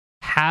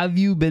have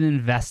you been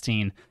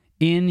investing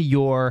in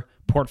your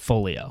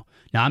portfolio?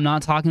 Now, I'm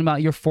not talking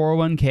about your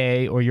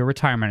 401k or your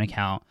retirement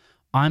account.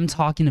 I'm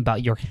talking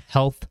about your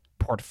health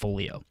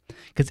portfolio.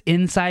 Because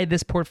inside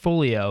this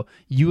portfolio,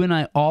 you and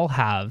I all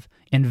have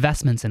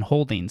investments and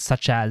holdings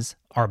such as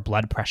our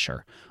blood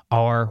pressure,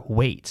 our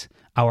weight,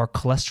 our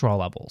cholesterol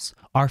levels,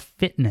 our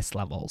fitness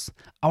levels,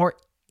 our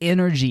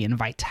energy and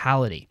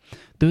vitality.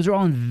 Those are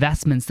all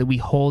investments that we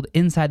hold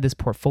inside this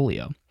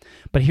portfolio.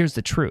 But here's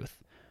the truth.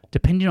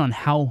 Depending on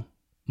how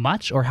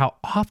much or how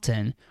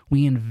often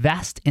we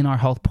invest in our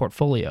health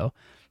portfolio,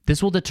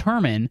 this will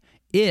determine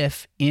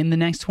if in the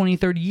next 20,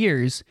 30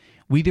 years,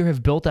 we either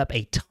have built up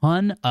a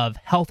ton of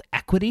health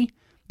equity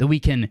that we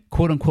can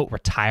quote unquote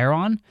retire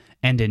on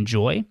and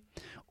enjoy,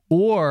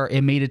 or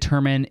it may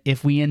determine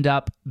if we end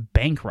up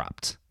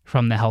bankrupt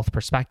from the health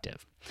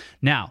perspective.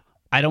 Now,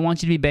 I don't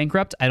want you to be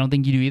bankrupt. I don't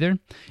think you do either.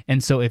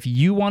 And so if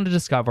you want to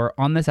discover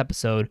on this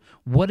episode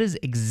what is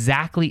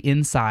exactly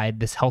inside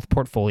this health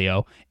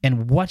portfolio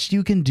and what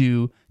you can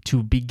do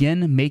to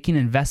begin making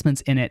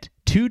investments in it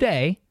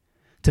today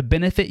to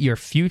benefit your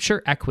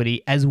future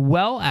equity, as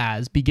well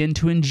as begin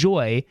to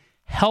enjoy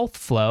health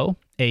flow,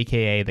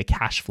 aka the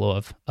cash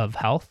flow of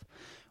health,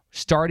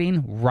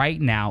 starting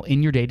right now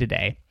in your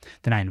day-to-day,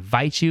 then I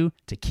invite you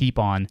to keep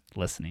on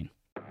listening.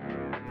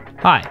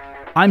 Hi,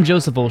 I'm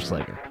Joseph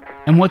Olschlager,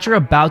 and what you're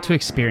about to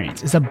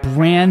experience is a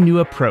brand new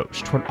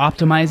approach toward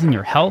optimizing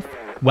your health,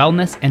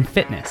 wellness, and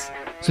fitness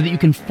so that you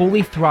can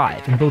fully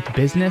thrive in both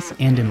business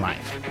and in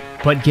life.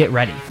 But get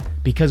ready,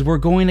 because we're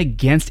going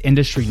against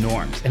industry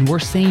norms and we're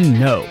saying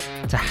no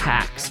to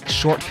hacks,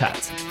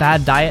 shortcuts,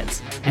 fad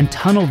diets, and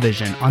tunnel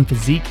vision on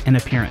physique and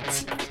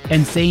appearance,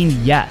 and saying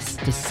yes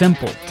to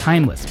simple,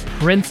 timeless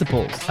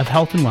principles of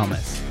health and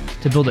wellness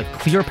to build a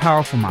clear,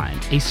 powerful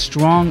mind, a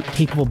strong,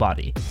 capable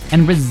body,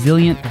 and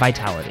resilient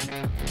vitality.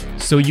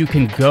 So you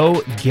can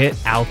go get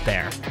out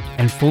there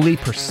and fully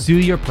pursue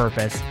your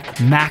purpose,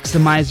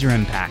 maximize your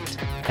impact,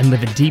 and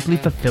live a deeply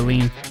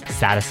fulfilling,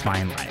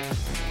 satisfying life.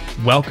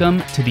 Welcome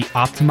to the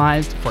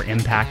Optimized for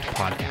Impact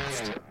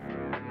podcast.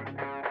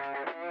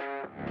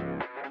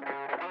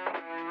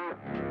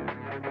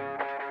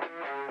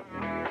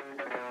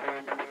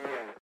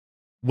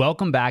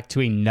 Welcome back to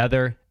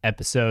another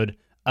episode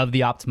of the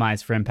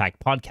Optimized for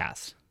Impact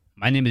podcast.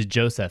 My name is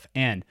Joseph,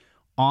 and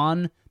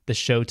on the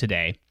show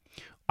today,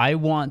 I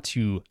want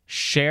to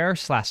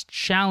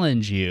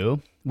share/challenge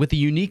you with a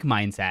unique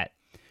mindset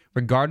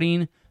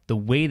regarding the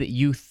way that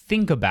you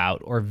think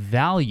about or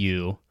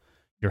value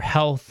your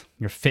health,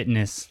 your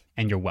fitness,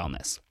 and your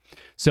wellness.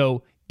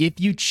 So if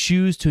you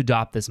choose to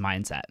adopt this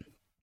mindset,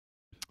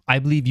 I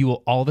believe you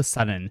will all of a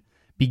sudden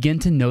begin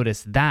to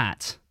notice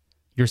that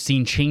you're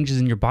seeing changes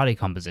in your body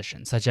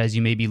composition, such as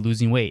you may be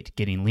losing weight,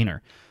 getting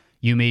leaner.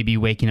 You may be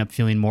waking up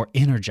feeling more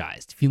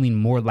energized, feeling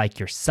more like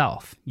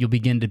yourself. You'll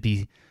begin to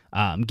be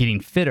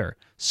getting fitter,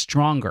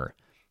 stronger,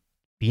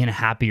 be in a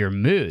happier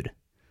mood,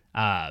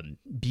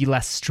 be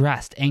less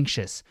stressed,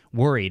 anxious,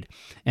 worried.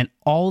 And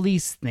all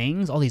these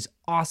things, all these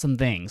awesome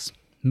things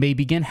may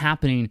begin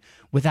happening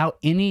without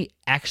any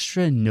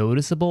extra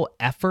noticeable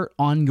effort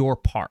on your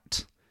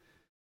part,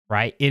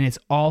 right? And it's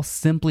all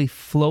simply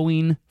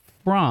flowing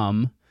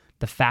from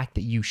the fact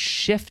that you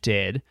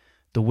shifted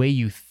the way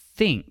you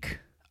think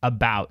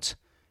about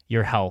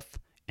your health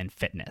and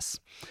fitness.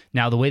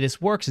 Now, the way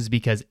this works is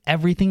because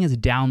everything is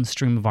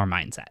downstream of our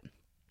mindset,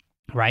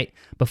 right?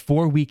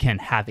 Before we can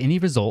have any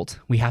result,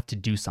 we have to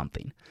do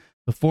something.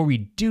 Before we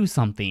do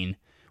something,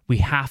 we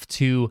have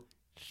to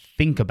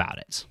think about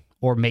it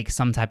or make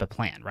some type of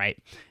plan,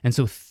 right? And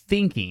so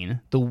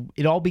thinking,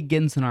 it all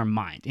begins in our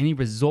mind. Any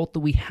result that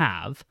we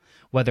have,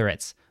 whether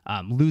it's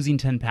losing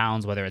 10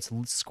 pounds, whether it's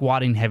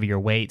squatting heavier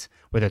weight,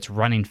 whether it's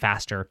running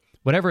faster,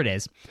 whatever it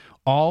is,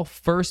 all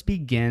first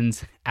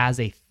begins as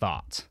a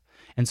thought.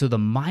 And so the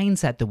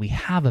mindset that we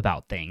have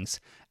about things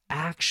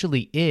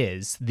actually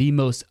is the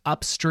most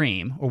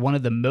upstream or one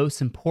of the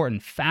most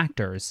important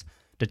factors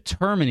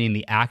determining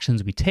the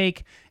actions we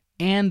take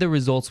and the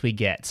results we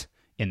get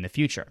in the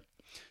future.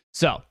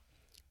 So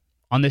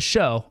on this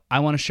show, I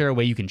want to share a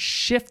way you can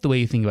shift the way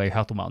you think about your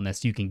health and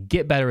wellness. You can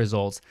get better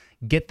results,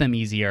 get them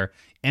easier,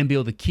 and be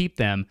able to keep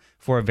them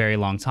for a very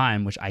long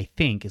time, which I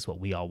think is what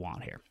we all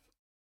want here.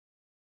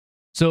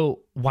 So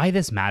why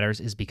this matters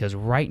is because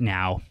right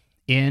now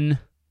in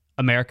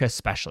America,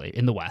 especially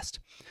in the West,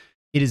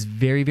 it is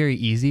very, very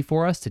easy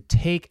for us to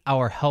take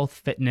our health,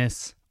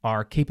 fitness,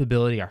 our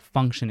capability, our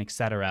function,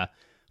 etc.,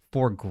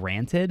 for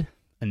granted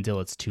until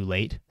it's too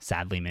late,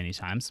 sadly, many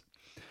times.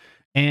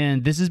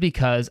 And this is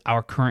because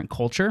our current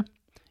culture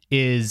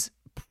is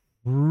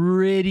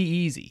pretty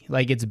easy.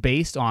 Like it's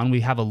based on,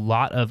 we have a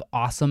lot of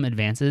awesome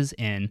advances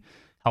in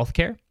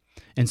healthcare.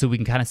 And so we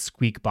can kind of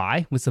squeak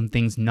by with some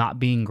things not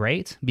being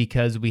great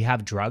because we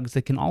have drugs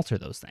that can alter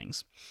those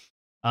things.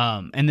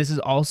 And this is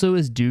also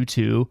due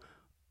to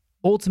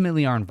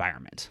ultimately our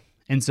environment.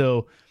 And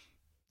so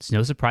it's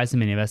no surprise to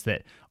many of us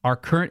that our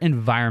current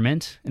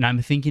environment, and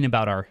I'm thinking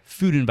about our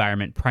food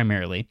environment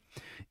primarily,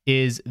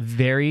 is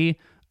very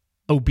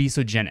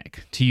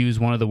obesogenic, to use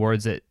one of the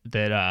words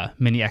that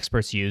many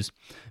experts use,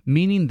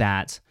 meaning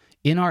that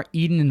in our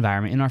eating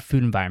environment, in our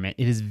food environment,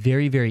 it is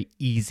very, very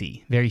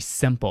easy, very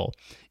simple,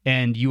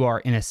 and you are,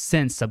 in a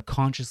sense,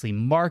 subconsciously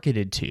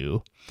marketed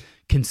to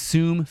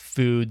consume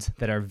foods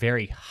that are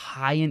very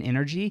high in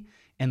energy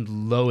and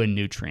low in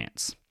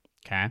nutrients,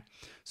 okay?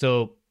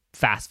 So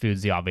fast food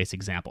is the obvious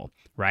example,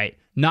 right?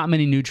 Not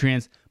many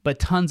nutrients, but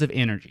tons of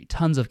energy,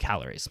 tons of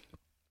calories.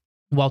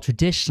 While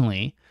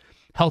traditionally,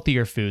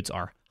 healthier foods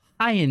are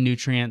high in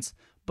nutrients,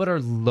 but are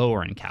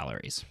lower in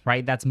calories,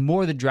 right? That's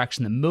more the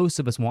direction that most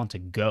of us want to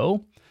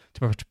go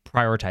to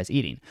prioritize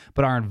eating.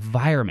 But our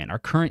environment, our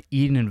current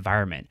eating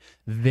environment,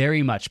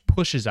 very much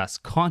pushes us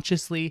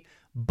consciously,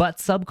 but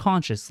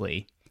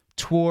subconsciously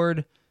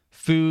toward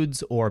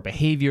foods or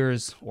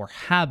behaviors or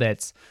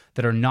habits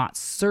that are not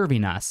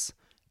serving us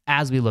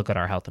as we look at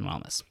our health and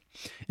wellness.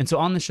 And so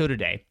on the show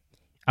today,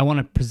 I want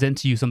to present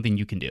to you something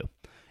you can do.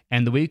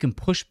 And the way you can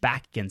push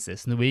back against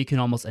this, and the way you can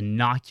almost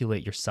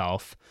inoculate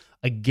yourself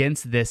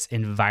against this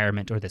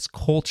environment or this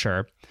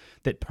culture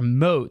that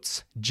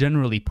promotes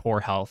generally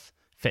poor health,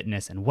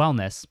 fitness, and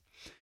wellness,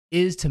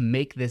 is to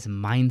make this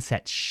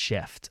mindset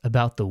shift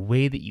about the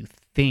way that you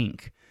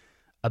think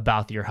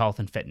about your health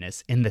and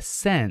fitness, in the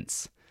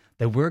sense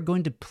that we're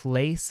going to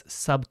place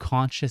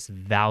subconscious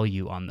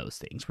value on those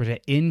things. We're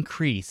to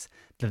increase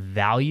the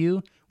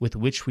value with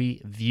which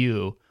we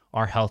view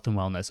our health and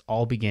wellness,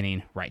 all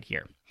beginning right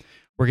here.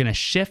 We're going to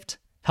shift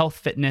health,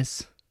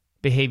 fitness,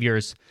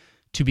 behaviors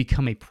to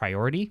become a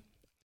priority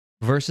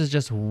versus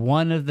just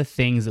one of the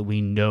things that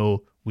we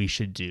know we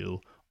should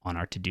do on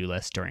our to-do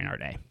list during our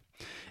day.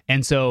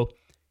 And so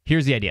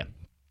here's the idea.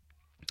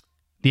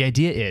 The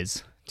idea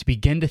is to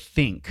begin to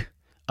think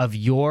of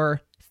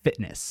your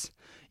fitness,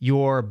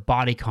 your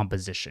body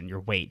composition, your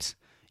weight,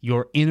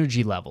 your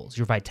energy levels,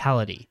 your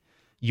vitality,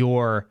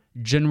 your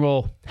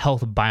general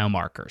health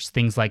biomarkers,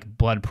 things like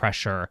blood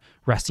pressure,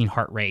 resting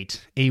heart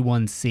rate,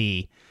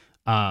 A1C,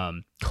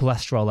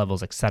 cholesterol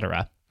levels,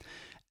 etc.,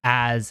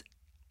 as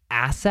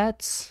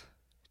assets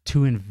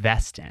to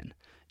invest in,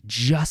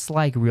 just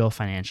like real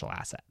financial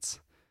assets.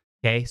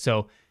 Okay,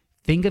 so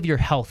think of your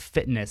health,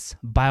 fitness,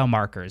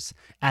 biomarkers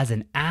as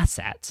an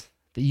asset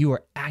that you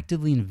are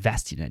actively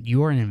investing in.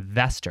 You are an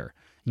investor,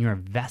 and you're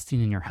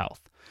investing in your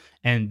health.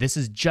 And this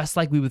is just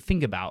like we would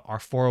think about our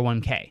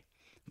 401k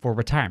for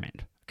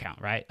retirement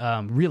account, right?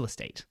 Real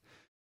estate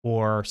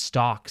or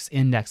stocks,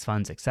 index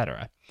funds,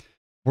 etc.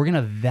 We're going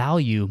to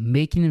value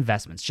making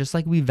investments, just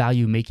like we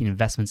value making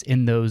investments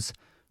in those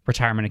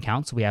retirement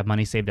accounts. So we have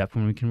money saved up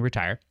when we can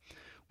retire.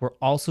 We're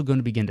also going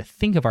to begin to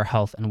think of our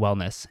health and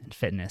wellness and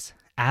fitness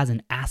as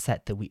an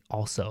asset that we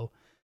also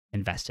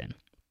invest in.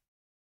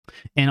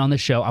 And on the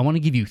show, I want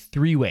to give you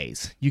 3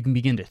 ways you can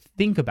begin to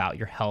think about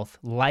your health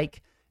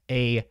like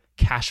a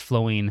cash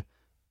flowing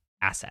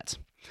asset.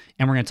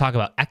 And we're going to talk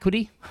about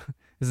equity.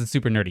 This is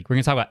super nerdy. We're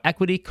going to talk about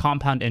equity,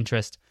 compound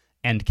interest,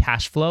 and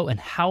cash flow, and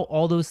how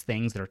all those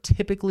things that are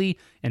typically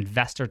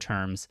investor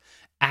terms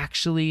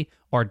actually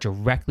are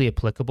directly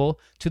applicable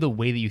to the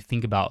way that you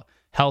think about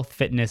health,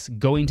 fitness,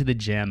 going to the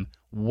gym,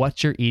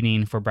 what you're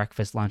eating for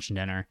breakfast, lunch, and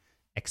dinner,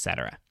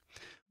 etc.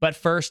 But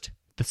first,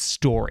 the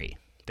story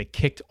that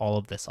kicked all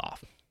of this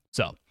off.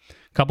 So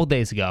a couple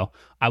days ago,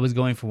 I was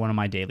going for one of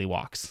my daily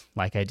walks,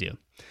 like I do.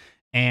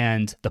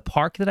 And the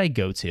park that I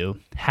go to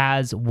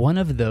has one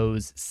of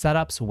those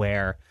setups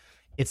where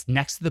it's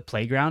next to the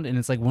playground, and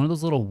it's like one of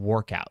those little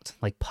workout,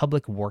 like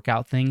public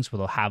workout things where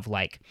they'll have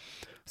like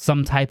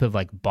some type of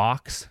like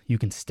box you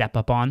can step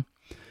up on.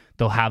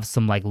 They'll have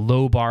some like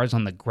low bars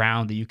on the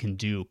ground that you can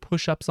do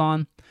push-ups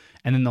on,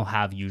 and then they'll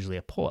have usually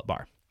a pull-up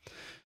bar.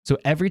 So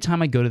every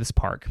time I go to this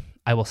park,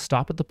 I will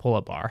stop at the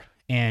pull-up bar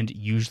and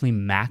usually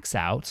max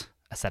out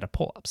a set of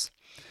pull-ups.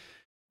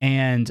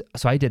 And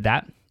so I did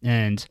that,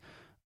 and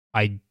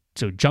I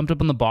jumped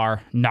up on the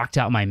bar, knocked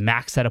out my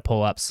max set of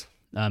pull-ups.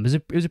 It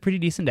was a pretty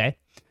decent day.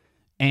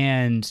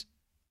 And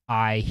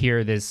I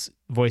hear this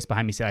voice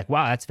behind me say like,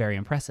 wow, that's very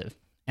impressive.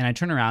 And I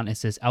turn around, and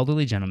it's this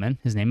elderly gentleman.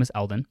 His name is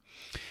Eldon.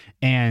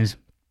 And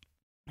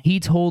he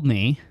told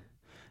me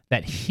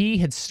that he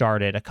had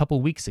started a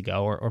couple weeks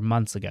ago or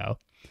months ago,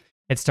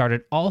 had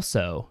started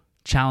also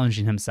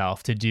challenging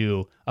himself to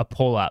do a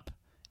pull-up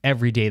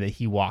every day that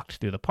he walked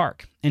through the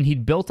park. And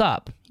he'd built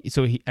up.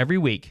 So every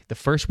week, the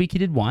first week he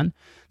did 1,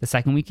 the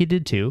second week he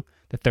did 2,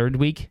 the third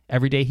week,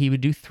 every day he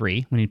would do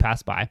 3 when he'd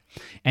pass by.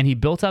 And he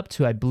built up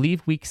to, I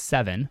believe, week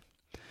 7.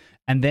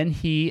 And then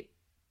he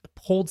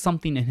pulled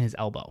something in his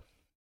elbow.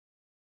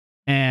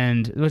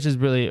 And which is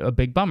really a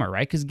big bummer,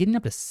 right? Because getting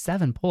up to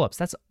 7 pull-ups,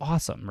 that's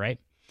awesome, right?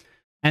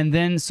 And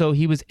then so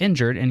he was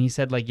injured, and he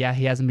said like, yeah,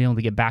 he hasn't been able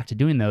to get back to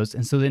doing those.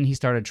 And so then he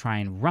started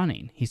trying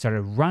running. He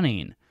started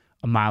running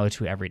a mile or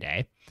 2 every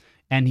day.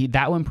 And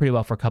that went pretty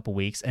well for a couple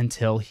weeks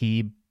until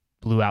he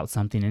blew out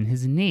something in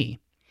his knee.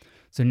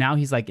 So now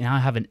he's like, now I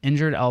have an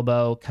injured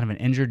elbow, kind of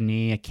an injured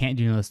knee. I can't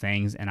do those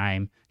things. And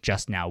I'm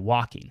just now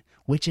walking,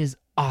 which is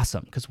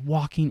awesome because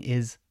walking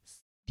is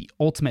the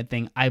ultimate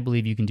thing I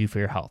believe you can do for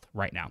your health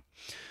right now.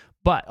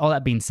 But all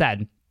that being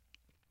said,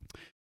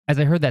 as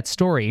I heard that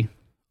story,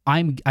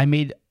 I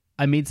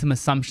made some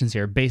assumptions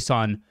here based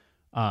on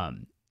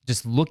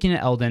just looking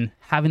at Eldon,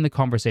 having the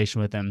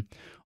conversation with him.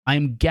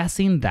 I'm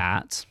guessing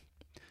that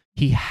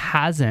he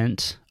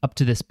hasn't, up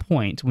to this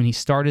point, when he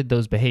started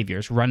those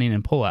behaviors, running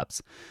and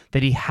pull-ups,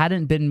 that he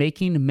hadn't been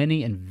making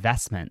many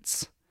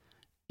investments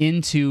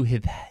into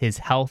his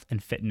health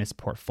and fitness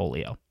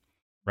portfolio,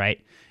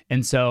 right?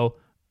 And so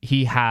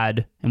he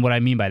had, and what I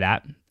mean by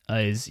that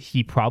is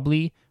he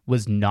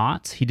did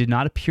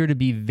not appear to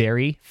be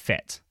very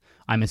fit.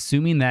 I'm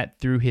assuming that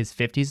through his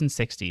 50s and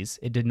 60s,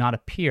 it did not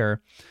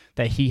appear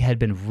that he had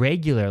been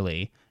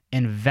regularly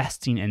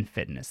investing in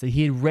fitness, that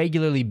he had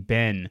regularly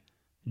been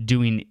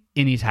doing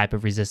any type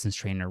of resistance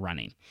training or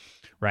running,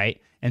 right?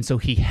 And so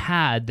he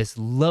had this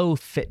low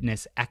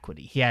fitness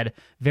equity. He had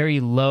very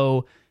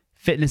low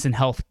fitness and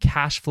health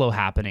cash flow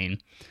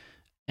happening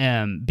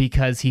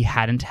because he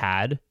hadn't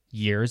had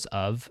years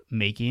of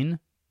making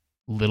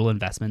little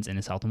investments in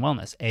his health and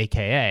wellness,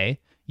 aka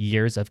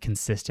years of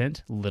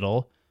consistent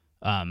little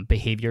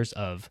behaviors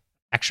of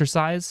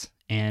exercise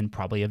and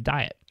probably of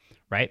diet,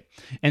 right?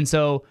 And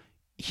so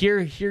here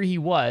he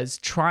was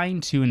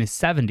trying to, in his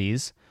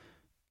 70s,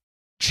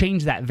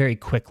 change that very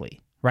quickly,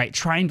 right?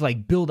 Trying to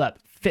like build up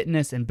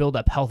fitness and build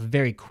up health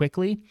very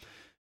quickly,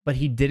 but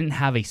he didn't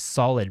have a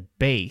solid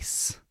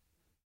base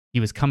he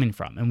was coming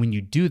from. And when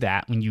you do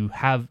that, when you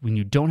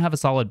don't have a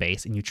solid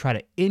base and you try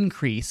to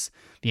increase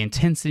the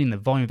intensity and the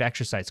volume of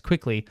exercise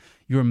quickly,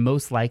 you're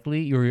most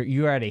likely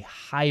you're at a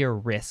higher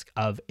risk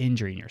of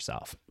injuring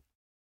yourself.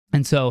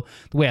 And so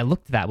the way I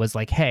looked at that was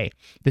like, hey,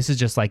 this is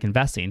just like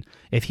investing.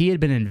 If he had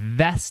been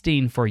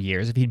investing for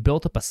years, if he'd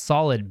built up a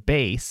solid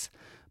base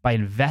by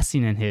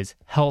investing in his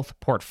health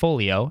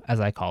portfolio,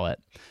 as I call it,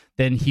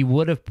 then he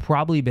would have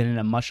probably been in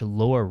a much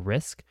lower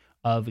risk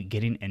of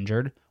getting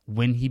injured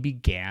when he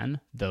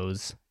began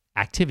those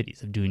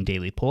activities of doing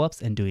daily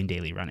pull-ups and doing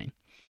daily running.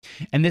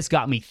 And this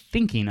got me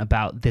thinking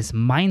about this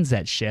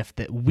mindset shift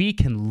that we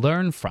can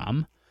learn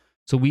from.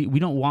 So we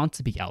don't want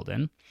to be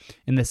Eldon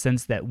in the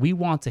sense that we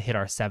want to hit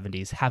our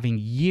 70s having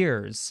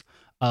years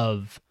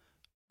of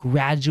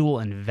gradual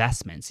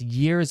investments,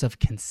 years of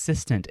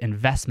consistent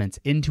investments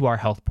into our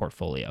health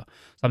portfolio.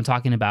 So I'm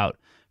talking about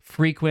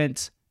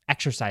frequent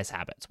exercise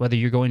habits, whether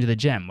you're going to the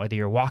gym, whether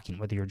you're walking,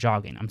 whether you're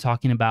jogging. I'm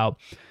talking about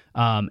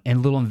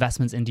and little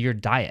investments into your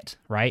diet,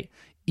 right?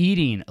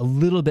 Eating a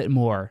little bit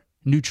more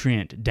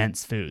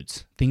nutrient-dense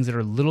foods, things that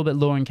are a little bit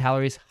lower in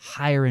calories,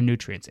 higher in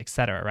nutrients,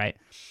 etc., right?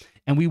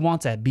 And we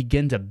want to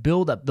begin to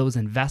build up those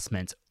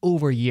investments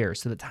over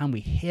years so that the time we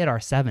hit our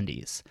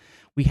 70s,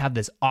 we have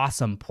this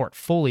awesome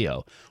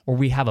portfolio or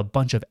we have a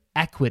bunch of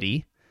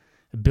equity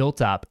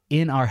built up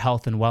in our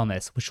health and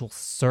wellness, which will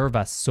serve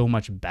us so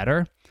much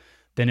better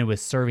than it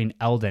was serving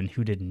Eldon,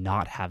 who did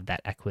not have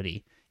that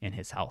equity in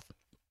his health,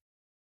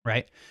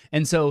 right?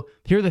 And so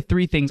here are the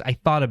three things I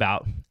thought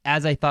about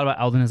as I thought about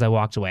Eldon as I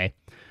walked away.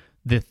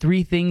 The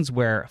three things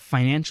where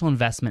financial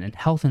investment and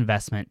health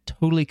investment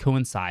totally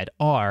coincide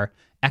are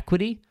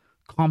equity,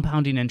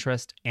 compounding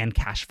interest, and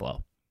cash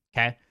flow,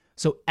 okay?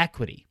 So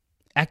equity.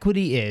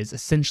 Equity is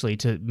essentially,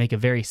 to make a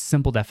very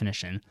simple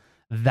definition,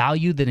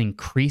 value that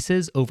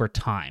increases over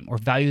time or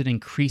value that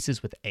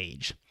increases with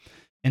age.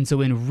 And so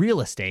in real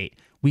estate,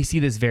 we see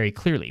this very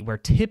clearly, where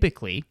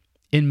typically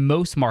in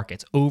most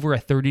markets over a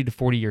 30 to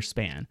 40 year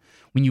span,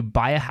 when you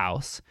buy a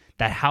house,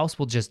 that house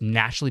will just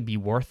naturally be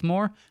worth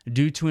more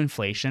due to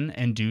inflation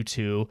and due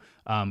to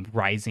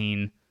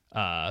rising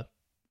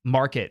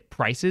market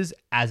prices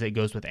as it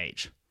goes with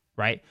age,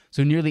 right?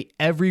 So nearly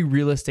every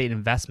real estate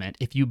investment,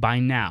 if you buy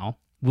now,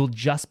 will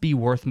just be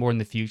worth more in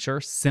the future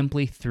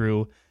simply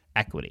through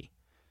equity,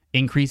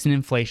 increasing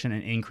inflation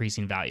and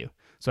increasing value.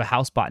 So a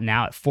house bought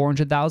now at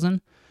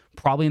 $400,000,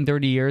 probably in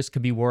 30 years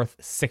could be worth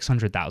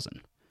 $600,000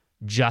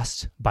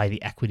 just by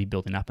the equity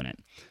building up in it.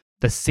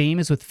 The same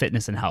is with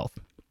fitness and health.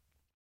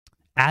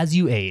 As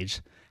you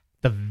age,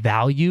 the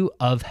value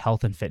of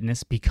health and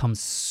fitness becomes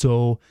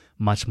so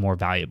much more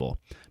valuable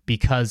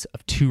because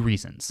of two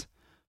reasons.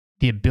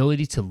 The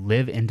ability to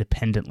live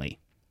independently.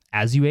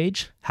 As you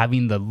age,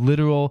 having the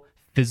literal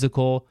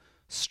physical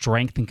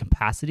strength and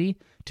capacity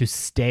to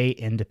stay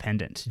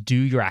independent, to do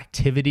your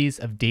activities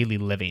of daily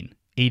living,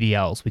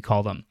 ADLs, we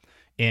call them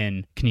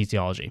in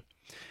kinesiology,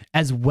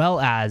 as well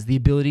as the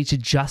ability to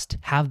just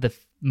have the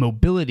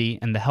mobility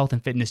and the health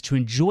and fitness to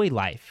enjoy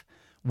life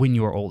when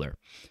you're older.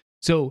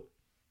 So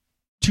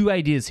two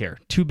ideas here,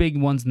 two big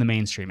ones in the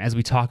mainstream as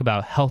we talk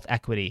about health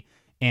equity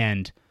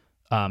and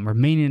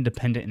remaining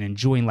independent and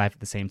enjoying life at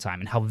the same time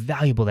and how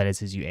valuable that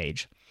is as you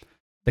age.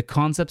 The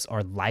concepts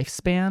are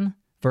lifespan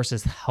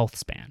versus health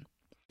span.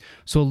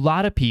 So a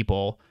lot of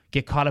people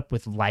get caught up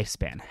with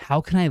lifespan.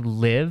 How can I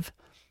live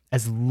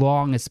as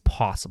long as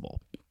possible?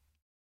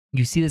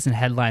 You see this in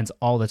headlines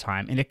all the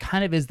time, and it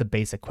kind of is the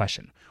basic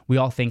question. We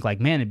all think like,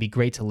 man, it'd be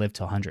great to live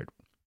to 100,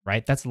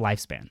 right? That's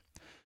lifespan.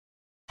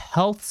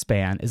 Health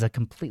span is a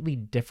completely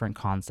different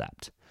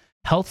concept.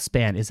 Health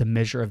span is a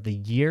measure of the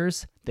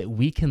years that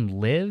we can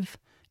live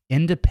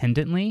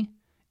independently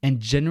and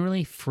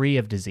generally free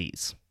of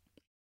disease.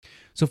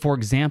 So for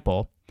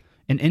example,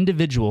 an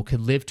individual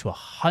could live to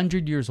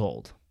 100 years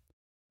old,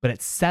 but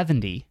at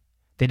 70,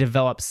 they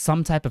develop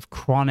some type of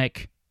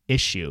chronic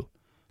issue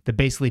that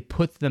basically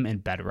puts them in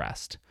bed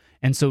rest.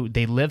 And so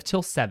they live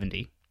till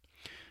 70,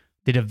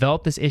 they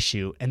developed this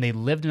issue, and they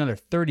lived another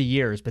 30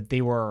 years, but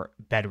they were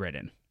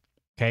bedridden,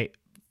 okay?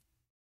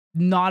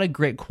 Not a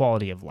great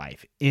quality of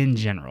life in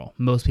general.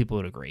 Most people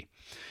would agree.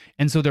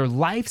 And so their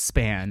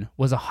lifespan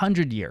was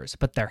 100 years,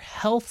 but their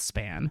health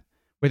span,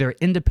 where they're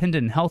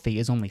independent and healthy,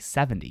 is only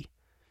 70.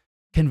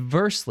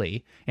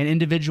 Conversely, an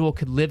individual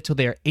could live till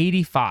they're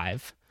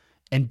 85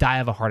 and die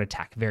of a heart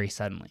attack very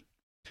suddenly.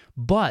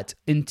 But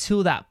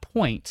until that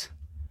point,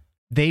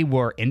 they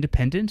were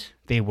independent,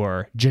 they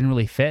were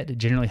generally fit,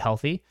 generally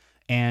healthy,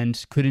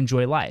 and could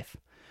enjoy life.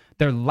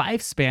 Their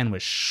lifespan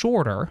was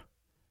shorter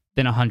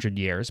than 100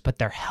 years, but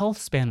their health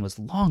span was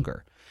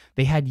longer.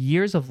 They had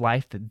years of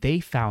life that they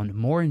found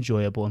more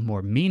enjoyable and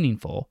more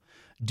meaningful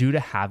due to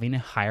having a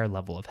higher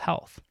level of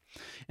health.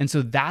 And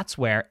so that's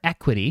where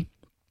equity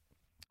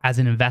as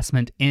an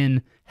investment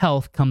in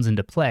health comes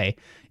into play,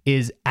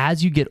 is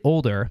as you get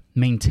older,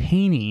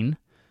 maintaining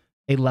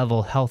a level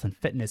of health and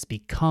fitness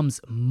becomes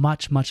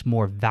much, much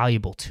more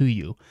valuable to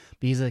you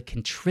because it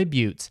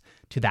contributes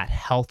to that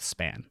health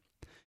span.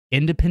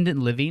 Independent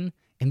living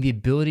and the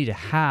ability to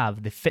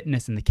have the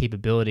fitness and the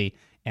capability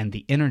and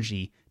the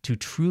energy to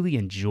truly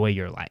enjoy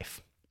your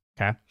life,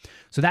 okay?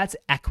 So that's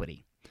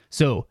equity.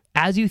 So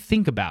as you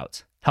think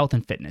about health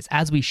and fitness,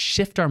 as we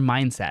shift our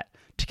mindset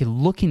to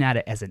looking at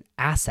it as an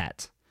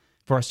asset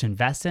for us to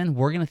invest in,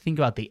 we're going to think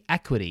about the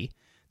equity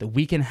that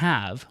we can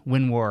have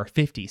when we're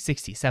 50,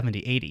 60, 70,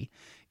 80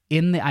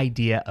 in the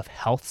idea of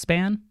health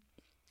span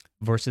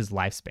versus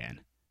lifespan.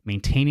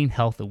 Maintaining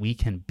health that we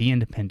can be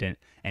independent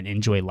and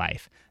enjoy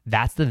life.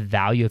 That's the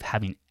value of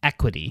having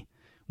equity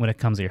when it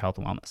comes to your health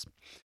and wellness.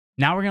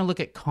 Now we're going to look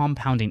at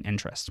compounding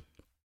interest.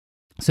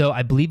 So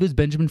I believe it was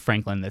Benjamin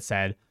Franklin that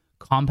said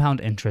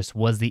compound interest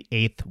was the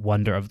eighth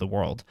wonder of the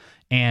world.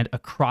 And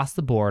across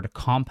the board,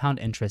 compound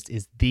interest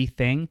is the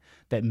thing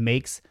that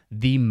makes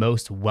the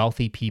most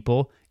wealthy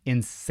people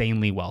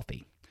insanely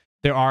wealthy.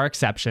 There are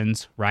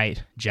exceptions,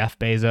 right? Jeff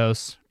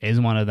Bezos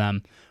is one of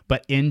them.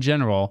 But in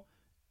general,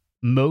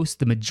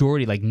 the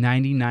majority, like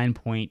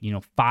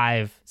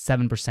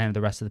 99.57% of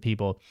the rest of the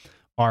people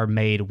are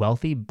made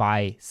wealthy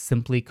by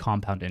simply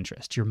compound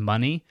interest. Your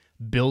money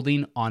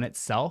building on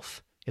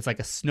itself, it's like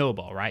a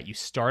snowball, right? You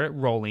start it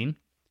rolling.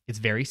 It's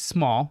very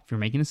small if you're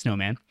making a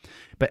snowman,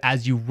 but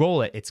as you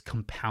roll it, it's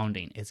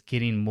compounding. It's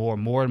getting more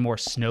and more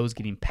snow's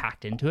getting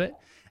packed into it.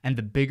 And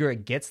the bigger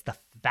it gets, the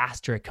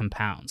faster it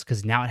compounds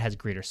because now it has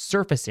greater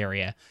surface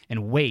area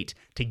and weight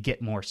to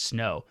get more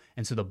snow.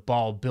 And so the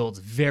ball builds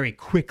very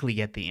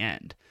quickly at the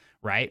end,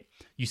 right?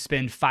 You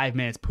spend 5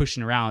 minutes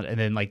pushing around and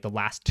then like the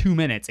last 2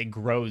 minutes, it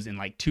grows in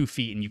like 2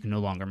 feet and you can no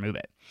longer move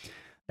it.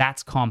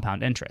 That's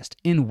compound interest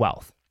in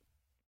wealth.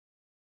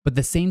 But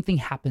the same thing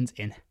happens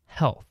in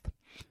health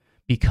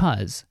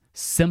because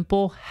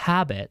simple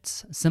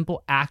habits,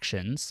 simple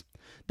actions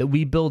that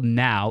we build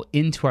now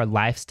into our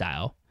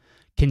lifestyle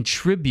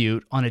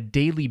contribute on a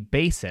daily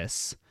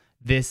basis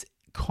this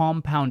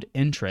compound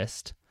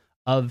interest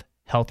of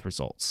health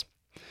results.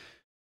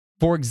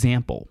 For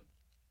example,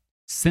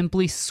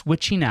 simply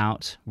switching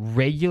out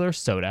regular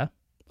soda.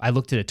 I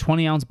looked at a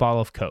 20-ounce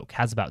bottle of Coke,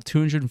 has about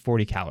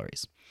 240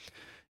 calories.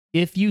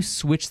 If you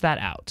switch that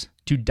out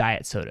to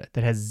diet soda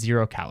that has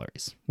 0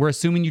 calories, we're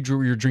assuming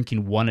you're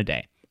drinking one a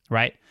day,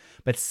 right?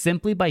 But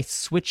simply by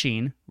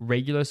switching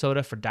regular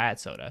soda for diet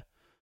soda,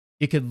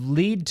 it could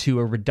lead to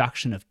a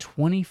reduction of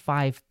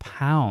 25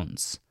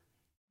 pounds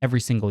every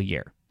single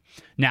year.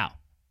 Now,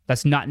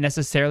 that's not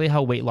necessarily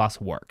how weight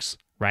loss works,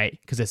 right?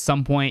 Because at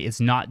some point, it's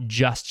not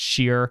just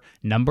sheer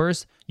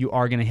numbers. You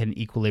are going to hit an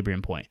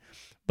equilibrium point.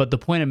 But the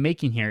point I'm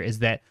making here is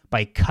that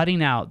by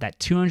cutting out that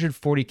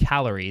 240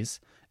 calories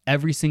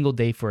every single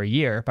day for a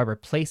year, by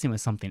replacing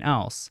with something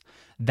else,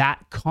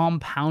 that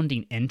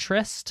compounding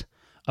interest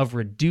of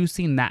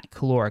reducing that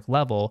caloric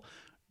level,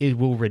 it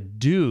will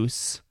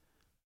reduce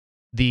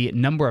the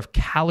number of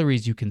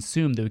calories you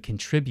consume that would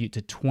contribute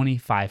to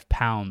 25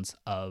 pounds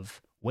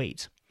of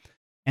weight.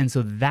 And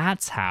so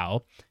that's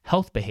how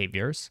health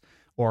behaviors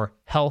or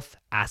health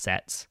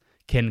assets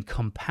can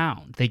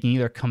compound. They can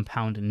either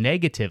compound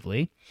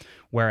negatively,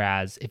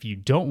 whereas if you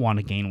don't want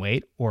to gain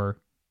weight or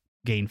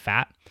gain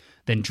fat,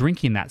 then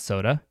drinking that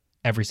soda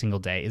every single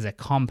day is a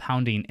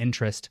compounding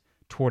interest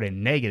toward a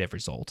negative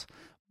result.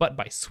 But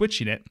by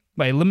switching it,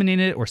 by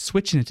eliminating it or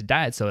switching it to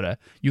diet soda,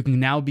 you can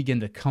now begin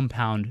to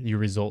compound your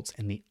results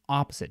in the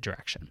opposite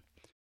direction,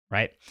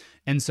 right?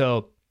 And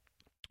so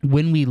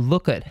when we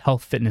look at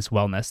health, fitness,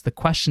 wellness, the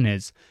question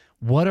is,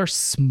 what are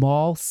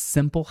small,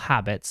 simple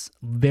habits,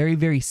 very,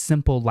 very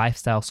simple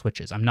lifestyle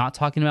switches? I'm not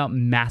talking about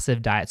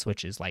massive diet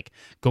switches like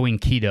going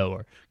keto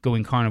or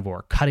going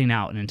carnivore, cutting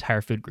out an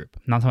entire food group.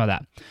 I'm not talking about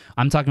that.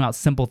 I'm talking about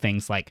simple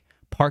things like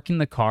parking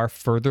the car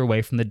further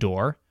away from the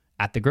door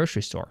at the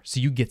grocery store, so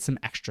you get some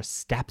extra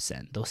steps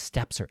in. Those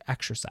steps are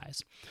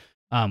exercise.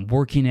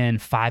 Working in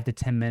 5 to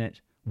 10 minute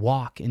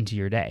walk into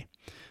your day.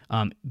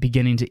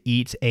 Beginning to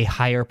eat a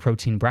higher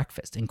protein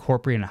breakfast,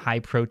 incorporating a high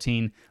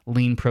protein,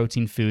 lean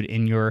protein food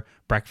in your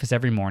breakfast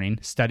every morning.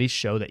 Studies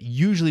show that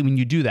usually when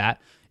you do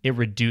that, it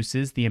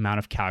reduces the amount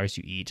of calories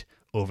you eat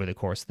over the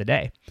course of the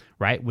day,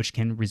 right? Which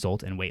can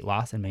result in weight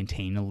loss and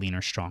maintain a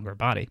leaner, stronger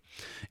body.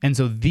 And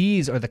so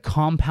these are the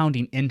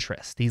compounding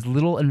interest, these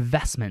little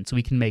investments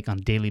we can make on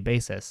a daily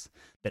basis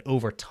that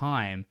over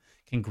time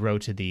can grow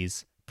to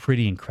these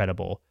pretty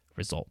incredible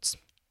results.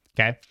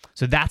 Okay,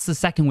 so that's the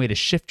second way to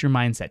shift your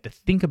mindset, to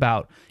think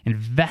about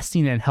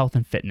investing in health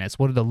and fitness.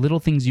 What are the little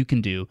things you can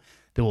do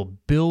that will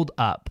build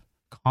up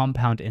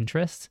compound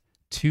interest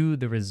to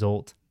the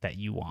result that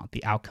you want,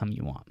 the outcome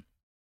you want?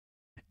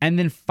 And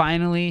then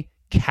finally,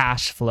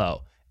 cash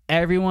flow.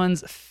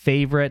 Everyone's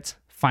favorite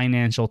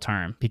financial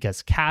term,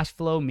 because cash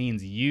flow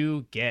means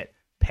you get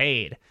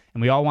paid,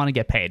 and we all want to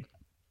get paid.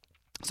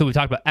 So we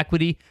talked about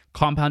equity,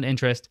 compound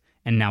interest,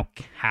 and now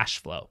cash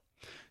flow.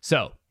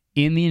 So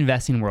in the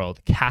investing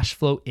world, cash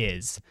flow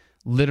is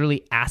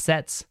literally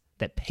assets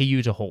that pay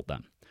you to hold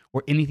them,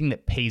 or anything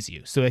that pays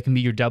you. So it can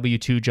be your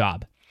W-2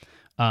 job.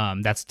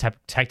 That's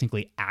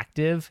technically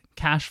active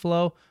cash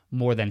flow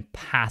more than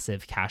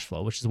passive cash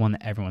flow, which is the one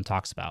that everyone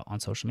talks about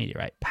on social media,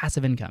 right?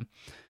 Passive income.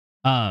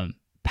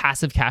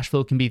 Passive cash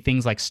flow can be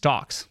things like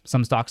stocks.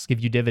 Some stocks give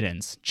you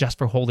dividends just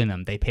for holding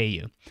them. They pay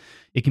you.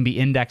 It can be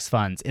index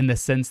funds in the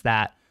sense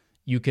that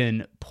you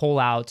can pull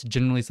out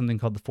generally something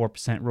called the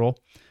 4% rule,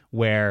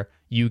 where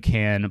you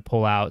can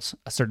pull out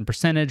a certain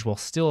percentage while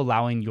still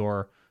allowing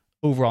your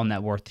overall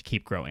net worth to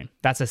keep growing.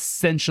 That's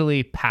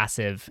essentially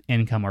passive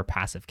income or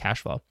passive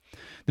cash flow.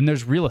 Then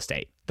there's real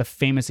estate, the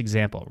famous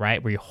example,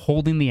 right? Where you're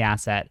holding the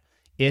asset.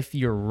 If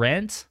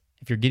you're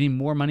getting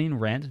more money in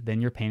rent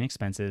than you're paying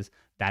expenses,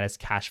 that is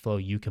cash flow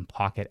you can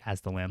pocket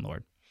as the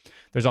landlord.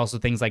 There's also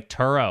things like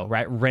Turo,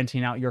 right?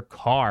 Renting out your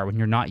car when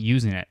you're not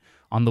using it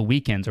on the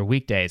weekends or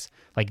weekdays.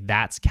 Like,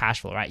 that's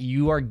cash flow, right?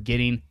 You are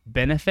getting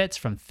benefits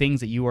from things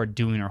that you are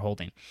doing or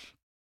holding.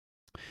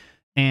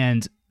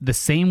 And the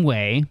same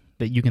way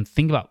that you can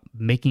think about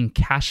making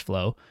cash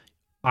flow,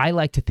 I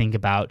like to think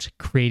about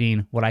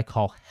creating what I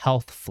call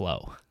health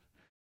flow.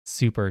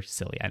 Super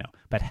silly, I know,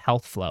 but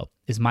health flow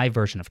is my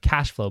version of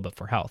cash flow, but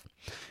for health.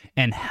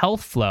 And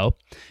health flow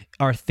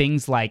are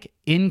things like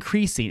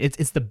increasing,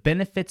 it's the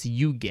benefits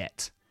you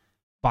get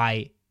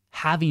by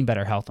having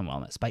better health and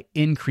wellness, by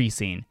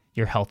increasing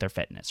your health or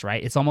fitness,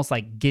 right? It's almost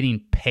like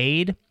getting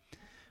paid,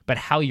 but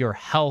how your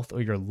health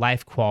or your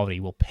life quality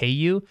will pay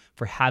you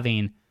for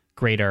having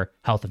greater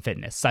health and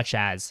fitness, such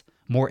as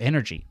more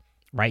energy,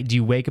 right? Do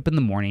you wake up in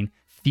the morning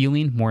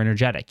feeling more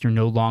energetic? You're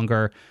no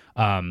longer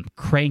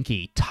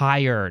cranky,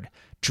 tired,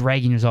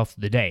 dragging yourself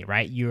through the day,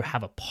 right? You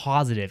have a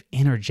positive,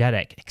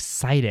 energetic,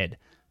 excited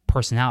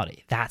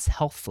personality. That's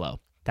health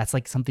flow. That's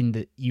like something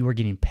that you are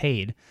getting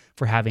paid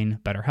for having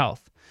better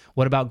health.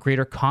 What about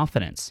greater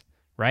confidence,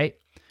 right?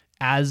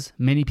 As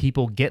many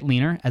people get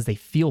leaner, as they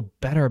feel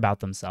better about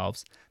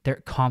themselves, their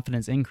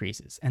confidence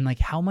increases. And like,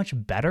 how much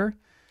better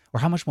or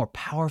how much more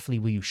powerfully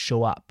will you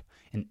show up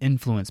and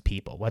influence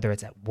people, whether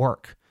it's at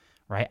work,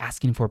 right?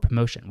 Asking for a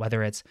promotion,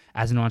 whether it's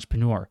as an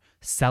entrepreneur,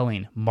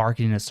 selling,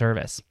 marketing a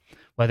service,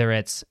 whether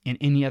it's in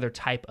any other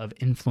type of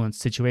influence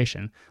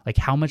situation. Like,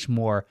 how much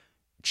more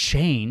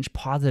change,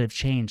 positive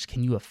change,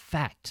 can you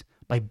affect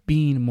by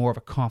being more of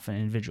a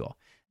confident individual?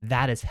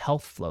 That is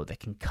health flow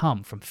that can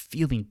come from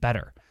feeling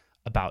better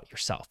about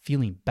yourself,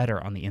 feeling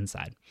better on the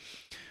inside.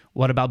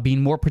 What about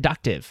being more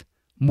productive,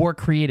 more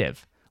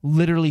creative,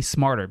 literally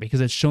smarter? Because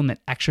it's shown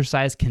that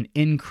exercise can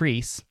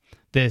increase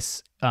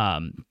this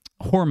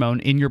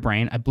hormone in your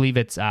brain. I believe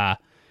it's, I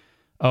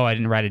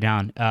didn't write it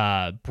down.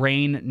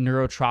 Brain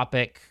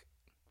neurotropic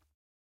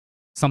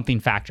something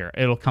factor.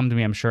 It'll come to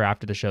me, I'm sure,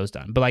 after the show's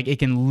done. But like, it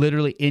can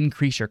literally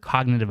increase your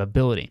cognitive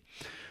ability.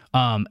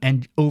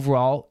 And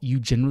overall,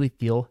 you generally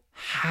feel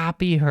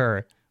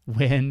happier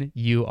when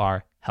you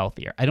are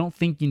healthier. I don't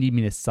think you need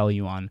me to sell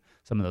you on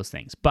some of those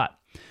things, but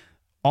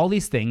all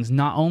these things,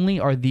 not only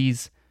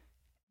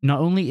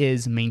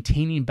is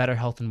maintaining better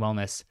health and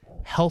wellness,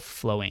 health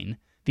flowing,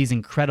 these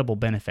incredible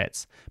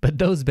benefits, but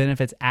those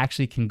benefits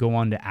actually can go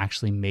on to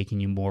actually making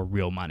you more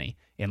real money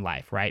in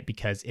life, right?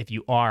 Because if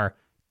you are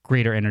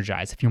greater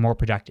energized, if you're more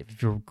productive,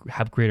 if you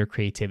have greater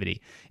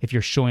creativity, if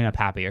you're showing up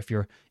happier, if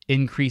you're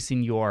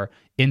increasing your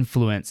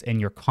influence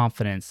and your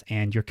confidence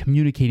and you're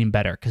communicating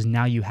better because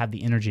now you have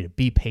the energy to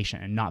be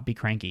patient and not be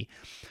cranky,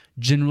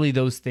 generally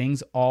those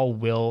things all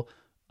will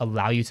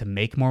allow you to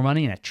make more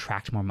money and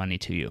attract more money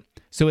to you.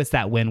 So it's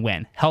that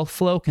win-win. Health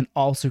flow can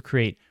also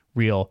create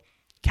real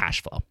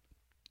cash flow,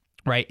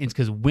 right? It's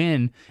because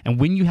when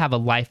you have a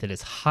life that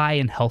is high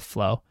in health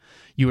flow,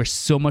 you are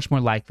so much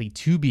more likely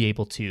to be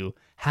able to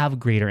have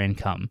greater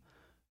income,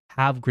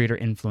 have greater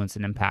influence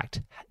and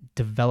impact,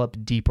 develop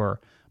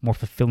deeper, more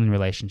fulfilling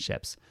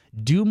relationships,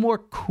 do more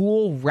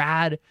cool,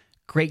 rad,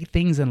 great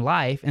things in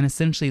life, and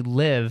essentially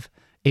live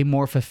a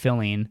more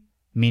fulfilling,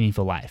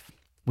 meaningful life,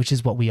 which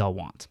is what we all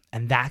want.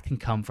 And that can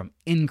come from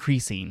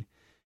increasing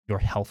your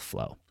health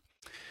flow.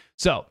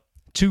 So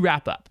to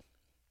wrap up,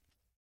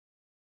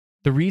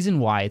 The reason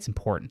why it's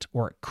important,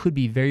 or it could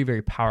be very,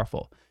 very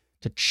powerful,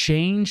 to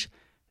change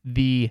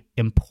the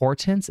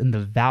importance and the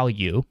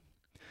value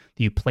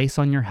that you place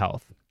on your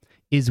health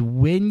is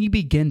when you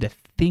begin to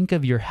think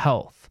of your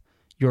health,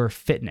 your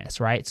fitness,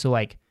 right? So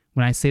like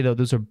when I say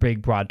those are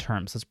big, broad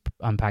terms, let's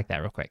unpack that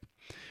real quick.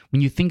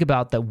 When you think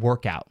about that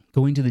workout,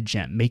 going to the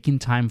gym, making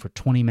time for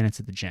 20 minutes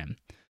at the gym,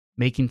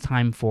 making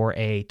time for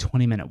a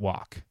 20-minute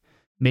walk,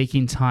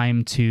 making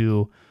time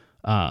to,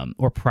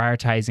 or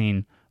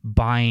prioritizing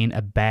buying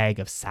a bag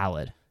of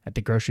salad at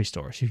the grocery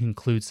store so you can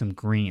include some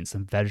greens,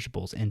 some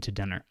vegetables into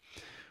dinner.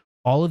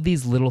 All of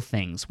these little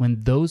things,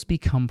 when those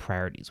become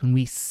priorities, when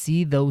we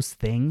see those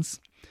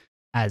things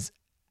as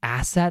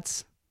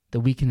assets that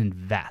we can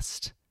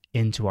invest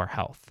into our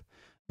health,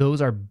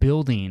 those are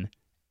building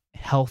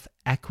health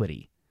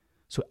equity.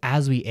 So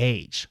as we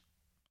age,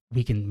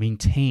 we can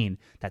maintain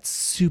that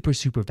super,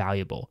 super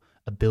valuable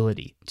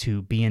ability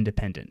to be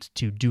independent,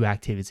 to do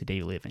activities of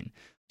daily living,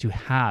 to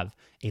have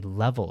a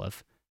level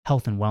of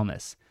health and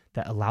wellness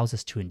that allows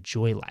us to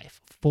enjoy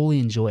life, fully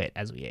enjoy it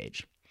as we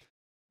age.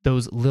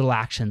 Those little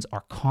actions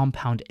are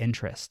compound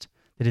interest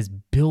that is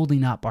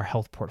building up our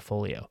health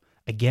portfolio.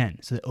 Again,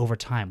 so that over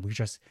time, we're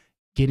just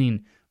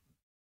getting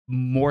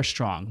more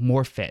strong,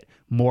 more fit,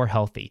 more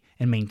healthy,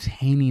 and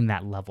maintaining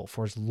that level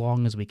for as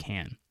long as we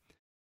can.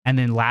 And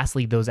then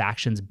lastly, those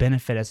actions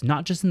benefit us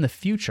not just in the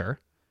future,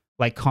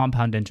 like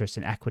compound interest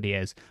and equity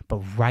is, but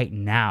right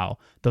now,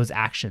 those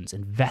actions,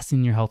 investing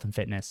in your health and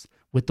fitness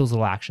with those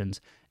little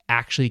actions,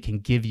 actually can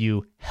give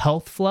you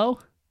health flow,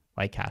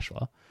 like cash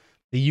flow,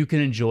 that you can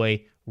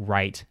enjoy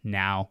right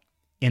now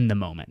in the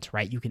moment,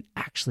 right? You can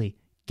actually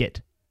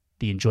get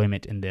the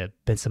enjoyment and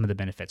some of the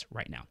benefits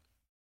right now.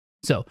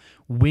 So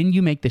when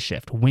you make the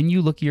shift, when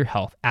you look at your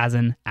health as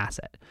an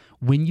asset,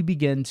 when you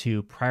begin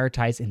to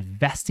prioritize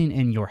investing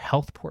in your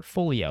health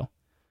portfolio,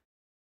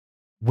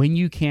 when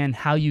you can,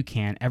 how you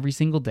can, every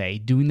single day,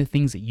 doing the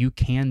things that you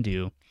can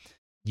do,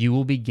 you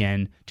will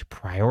begin to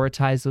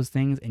prioritize those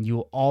things and you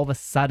will all of a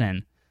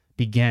sudden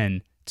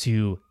begin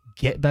to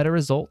get better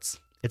results.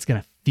 It's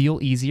going to feel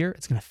easier.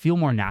 It's going to feel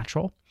more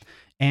natural.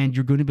 And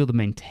you're going to be able to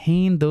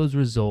maintain those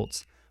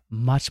results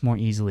much more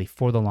easily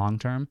for the long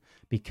term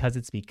because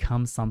it's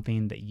become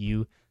something that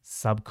you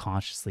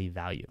subconsciously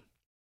value.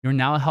 You're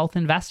now a health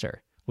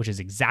investor, which is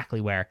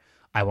exactly where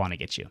I want to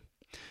get you.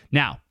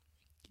 Now,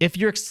 if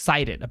you're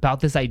excited about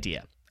this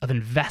idea of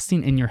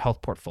investing in your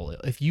health portfolio,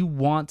 if you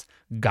want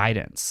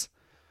guidance,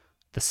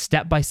 the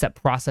step-by-step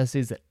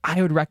processes that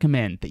I would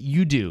recommend that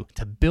you do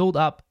to build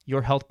up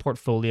your health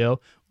portfolio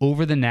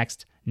over the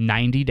next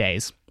 90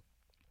 days,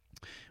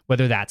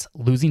 whether that's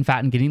losing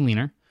fat and getting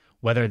leaner,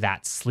 whether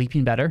that's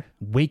sleeping better,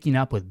 waking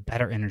up with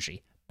better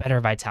energy,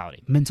 better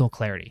vitality, mental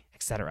clarity,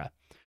 etc.,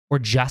 or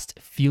just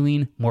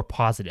feeling more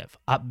positive,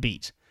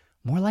 upbeat,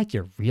 more like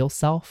your real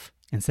self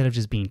instead of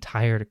just being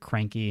tired,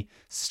 cranky,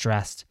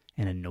 stressed,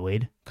 and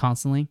annoyed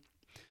constantly.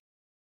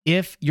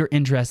 If you're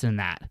interested in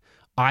that,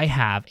 I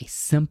have a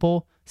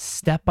simple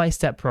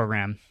step-by-step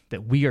program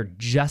that we are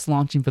just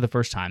launching for the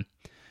first time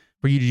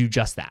for you to do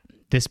just that.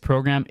 This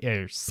program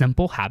is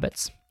simple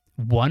habits,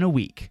 one a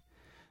week,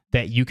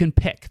 that you can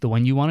pick the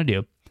one you want to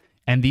do.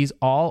 And these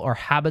all are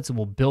habits that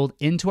will build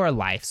into our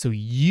life so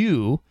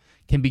you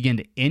can begin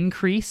to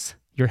increase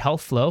your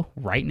health flow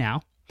right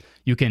now.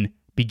 You can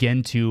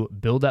begin to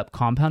build up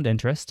compound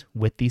interest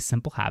with these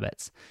simple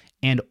habits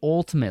and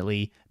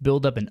ultimately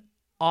build up an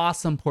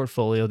awesome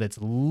portfolio that's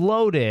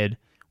loaded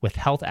with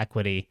health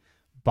equity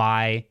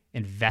by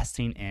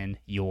investing in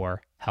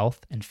your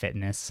health and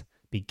fitness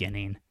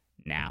beginning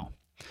now.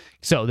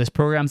 So this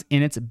program's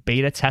in its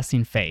beta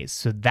testing phase.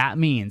 So that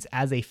means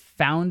as a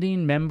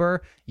founding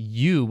member,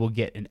 you will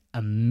get an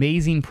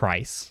amazing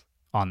price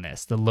on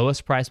this, the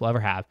lowest price we'll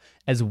ever have,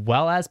 as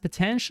well as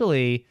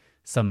potentially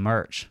some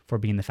merch for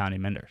being the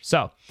founding member.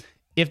 So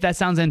if that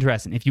sounds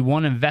interesting, if you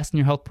want to invest in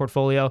your health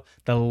portfolio,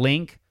 the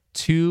link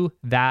to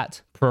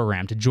that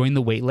program to join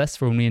the waitlist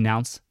for when we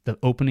announce the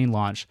opening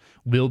launch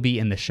will be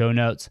in the show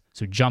notes.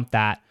 So jump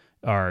that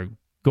or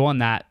go on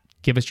that,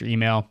 give us your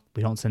email.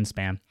 We don't send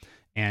spam.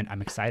 And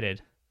I'm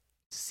excited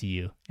to see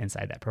you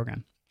inside that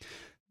program.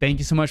 Thank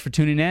you so much for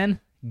tuning in.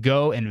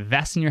 Go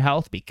invest in your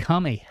health,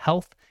 become a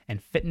health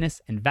and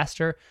fitness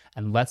investor,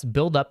 and let's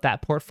build up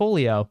that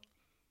portfolio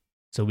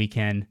so we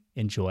can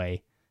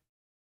enjoy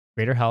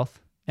greater health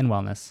and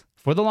wellness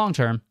for the long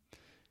term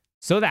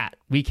so that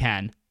we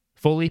can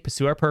fully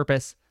pursue our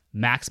purpose,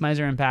 maximize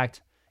our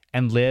impact,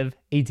 and live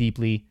a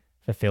deeply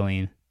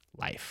fulfilling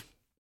life.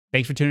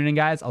 Thanks for tuning in,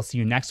 guys. I'll see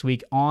you next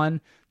week on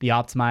the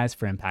Optimize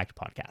for Impact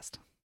podcast.